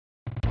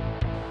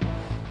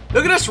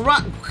Look at us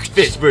run.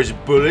 Fist versus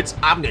bullets.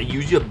 I'm gonna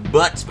use your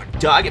butts for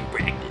target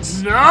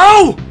practice.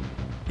 No!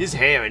 His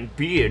hair and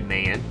beard,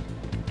 man.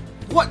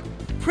 What?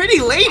 Pretty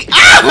lady.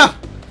 Ah!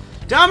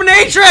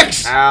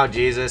 Dominatrix! Oh,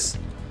 Jesus.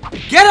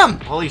 Get him!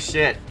 Holy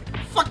shit.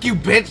 Fuck you,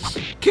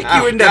 bitch. Kick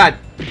Oh, you in the God.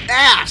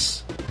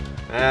 ass.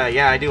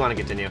 Yeah, I do want to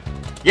continue.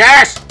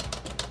 Yes!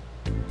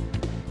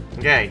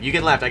 Okay, you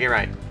get left, I get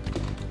right.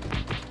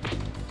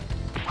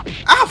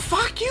 Ah,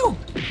 fuck you!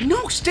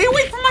 No, stay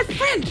away from my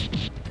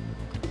friend!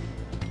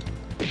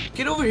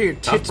 Get over here,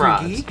 Tough Tits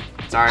bras.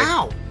 McGee. Sorry.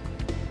 Ow!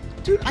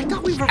 Dude, I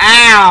thought we were...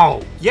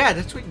 Ow! Yeah,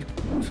 that's what you...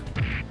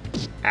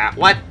 Ow.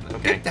 What?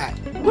 Okay. Get that.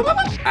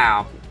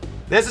 Ow.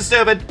 This is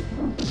stupid.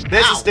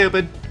 This Ow. is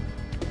stupid.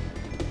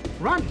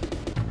 Run.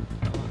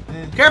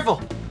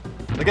 Careful.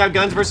 Look out,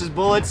 guns versus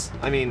bullets.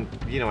 I mean,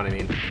 you know what I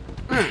mean.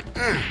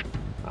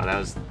 Oh, that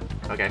was...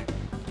 Okay.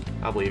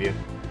 I'll believe you.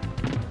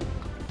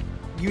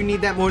 You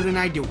need that more than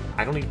I do.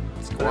 I don't need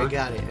But score. I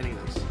got it, anyways.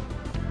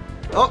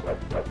 Oh!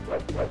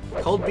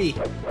 Hold B.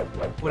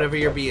 Whatever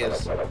your B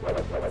is.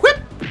 Whip!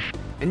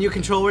 And you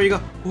control where you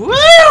go.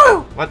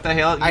 Woo! What the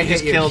hell? You I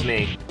just hit you. killed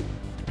me.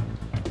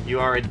 You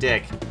are a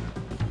dick.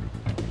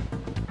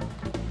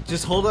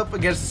 Just hold up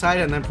against the side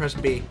and then press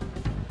B.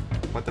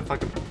 What the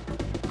fuck?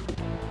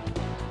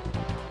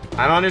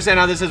 I don't understand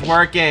how this is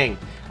working.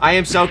 I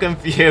am so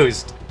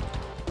confused.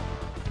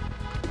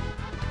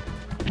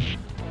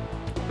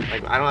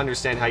 Like, I don't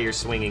understand how you're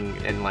swinging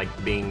and, like,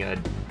 being a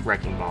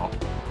wrecking ball.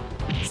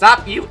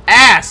 Stop, you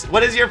ass!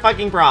 What is your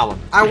fucking problem?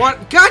 I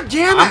want... God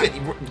damn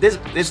it! This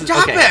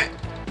Stop is... Okay.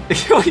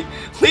 it!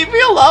 Leave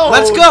me alone!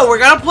 Let's go! We're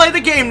gonna play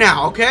the game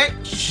now, okay?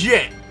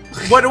 Shit!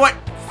 What do I...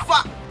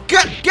 Fuck!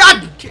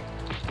 God!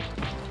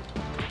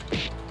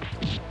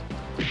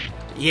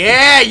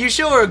 Yeah, you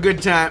show her a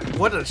good time.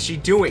 What is she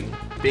doing?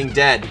 Being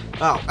dead.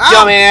 Oh.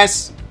 Ow.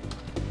 Dumbass!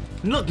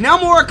 Look, now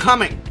more are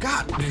coming.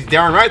 God.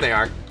 Darn right they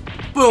are.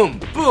 Boom,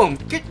 boom.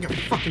 Get your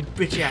fucking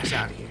bitch ass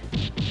out of here.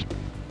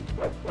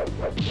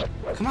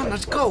 Come on,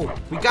 let's go.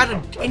 We got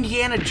an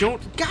Indiana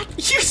Jones. God,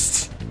 you...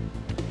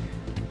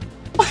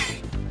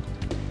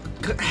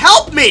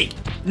 Help me!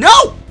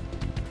 No!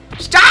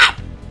 Stop!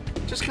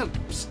 I'm just gonna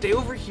stay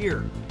over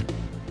here.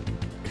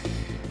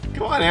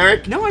 Come on,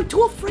 Eric. No, I'm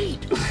too afraid.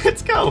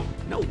 Let's go.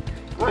 No.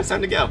 Come on, it's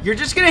time to go. You're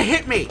just gonna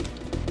hit me.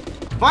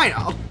 Fine,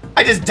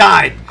 I just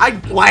died.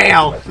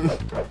 Wow.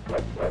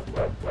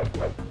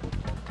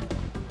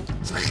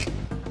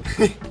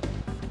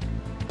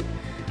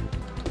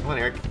 Come on,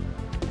 Eric.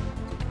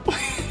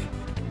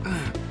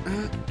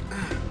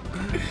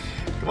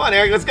 Come on,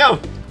 Eric, let's go.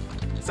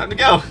 It's time to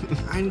go.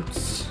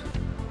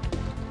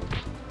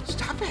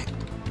 Stop it.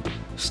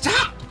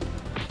 Stop!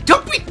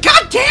 Don't be...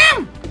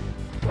 Goddamn!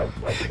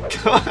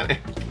 Come on, Eric.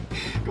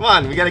 Come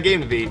on, we got a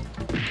game to beat.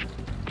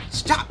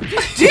 Stop, you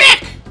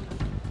dick!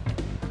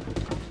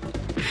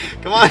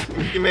 Come on,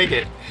 we can make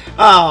it.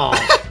 Oh.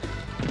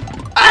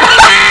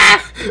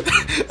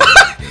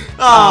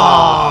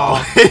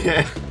 Oh.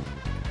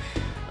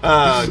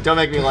 Oh, don't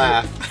make me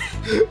laugh.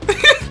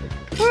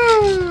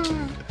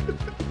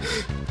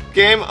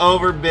 Game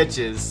over,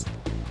 bitches.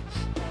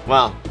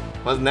 Well,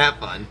 wasn't that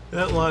fun?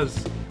 That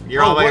was.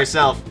 You're all by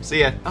yourself. See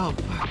ya. Oh,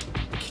 fuck.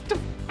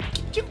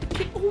 Get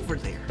over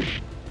there.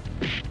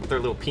 With their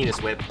little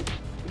penis whip.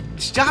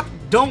 Stop.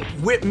 Don't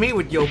whip me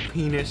with your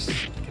penis.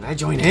 Can I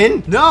join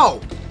in?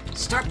 No.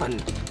 Start button.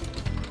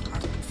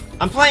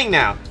 I'm playing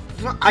now.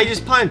 I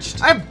just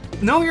punched.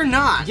 No, you're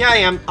not. Yeah, I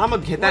am. I'm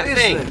gonna hit that What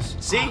is thing. this?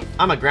 See?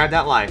 I'm gonna grab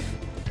that life.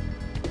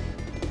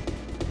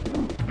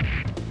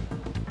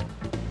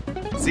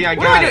 See, I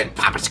got it.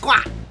 Papa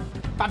squat.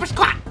 Papa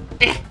squat.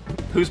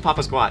 Who's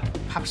Papa Squat?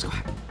 Papa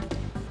squat.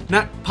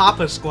 Not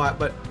Papa squat,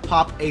 but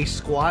pop a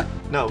squat.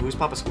 No, who's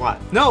Papa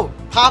Squat? No,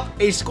 pop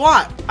a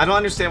squat. I don't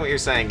understand what you're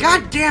saying.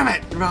 God damn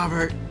it,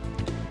 Robert.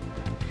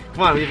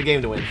 Come on, we have a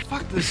game to win.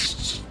 Fuck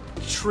this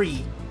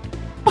tree.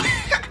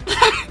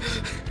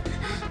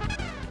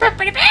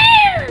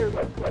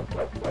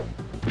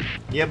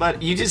 Yeah,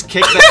 but you just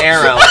kicked the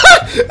arrow.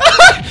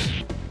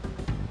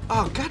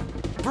 Oh, God,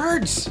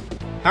 birds.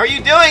 How are you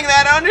doing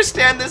that? I don't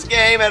understand this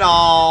game at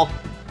all.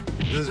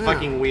 This is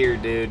fucking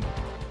weird, dude.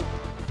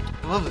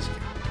 I love this game.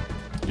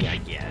 Yeah, I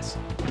guess.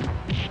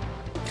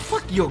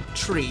 Fuck your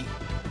tree.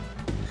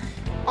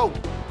 Oh,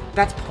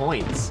 that's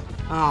points.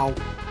 Oh.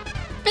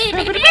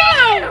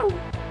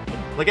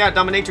 Look out,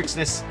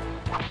 dominatrixness.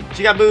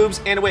 She got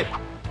boobs and a whip.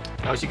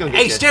 Oh, she gonna get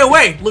Hey, you. stay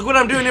away! Look what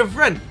I'm doing to your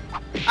friend.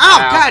 Ow,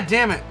 Ow. God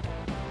damn it.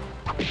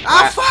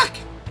 Ah. Oh, fuck!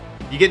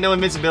 You get no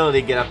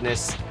invincibility, get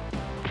upness.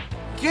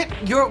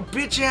 Get your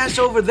bitch ass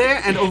over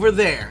there and over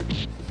there.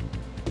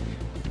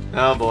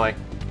 Oh boy.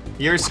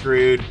 You're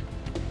screwed.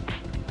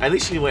 At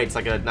least she waits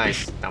like a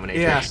nice dominatrix.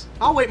 Yeah,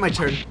 I'll wait my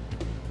turn.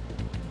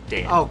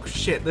 Damn. Oh,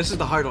 shit, this is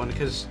the hard one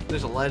because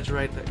there's a ledge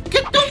right there.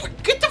 Get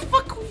the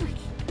fuck over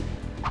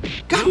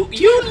here. God,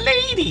 You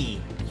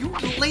lady! you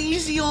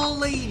lazy old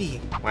lady.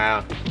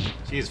 Wow.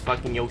 She's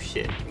fucking yo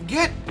shit.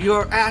 Get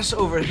your ass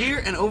over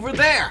here and over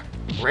there.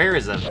 Rare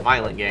is a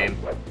violent game.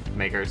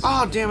 Makers.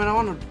 Oh, damn it, I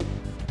want to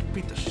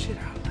beat the shit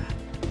out of that.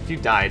 If you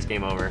die, it's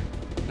game over.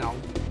 No.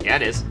 Yeah,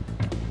 it is.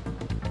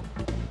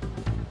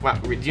 Wow,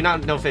 do you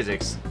not know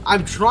physics?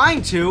 I'm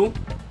trying to.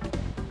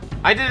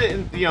 I did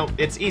it, you know,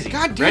 it's easy.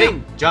 God damn.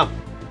 Ready? Jump.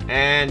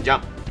 And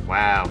jump.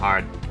 Wow,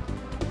 hard.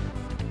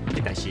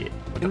 Get that shit.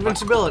 What the fuck?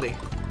 Invincibility.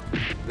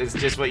 It's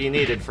just what you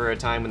needed for a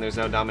time when there's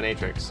no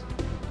dominatrix.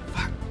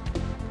 Fuck.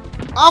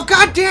 Oh,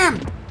 god damn!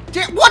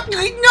 What?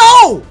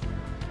 No!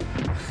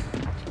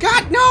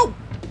 God, no!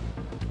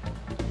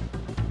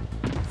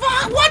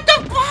 Fuck, what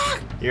the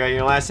fuck? You're at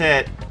your last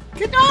hit.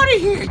 Get out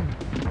of here!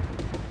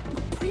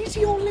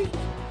 Crazy old lady.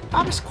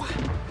 Papa Squat.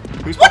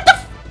 Who's What the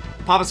f—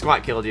 Papa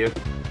Squat killed you.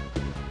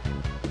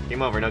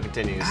 Game over, no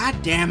continues.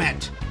 God damn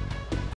it.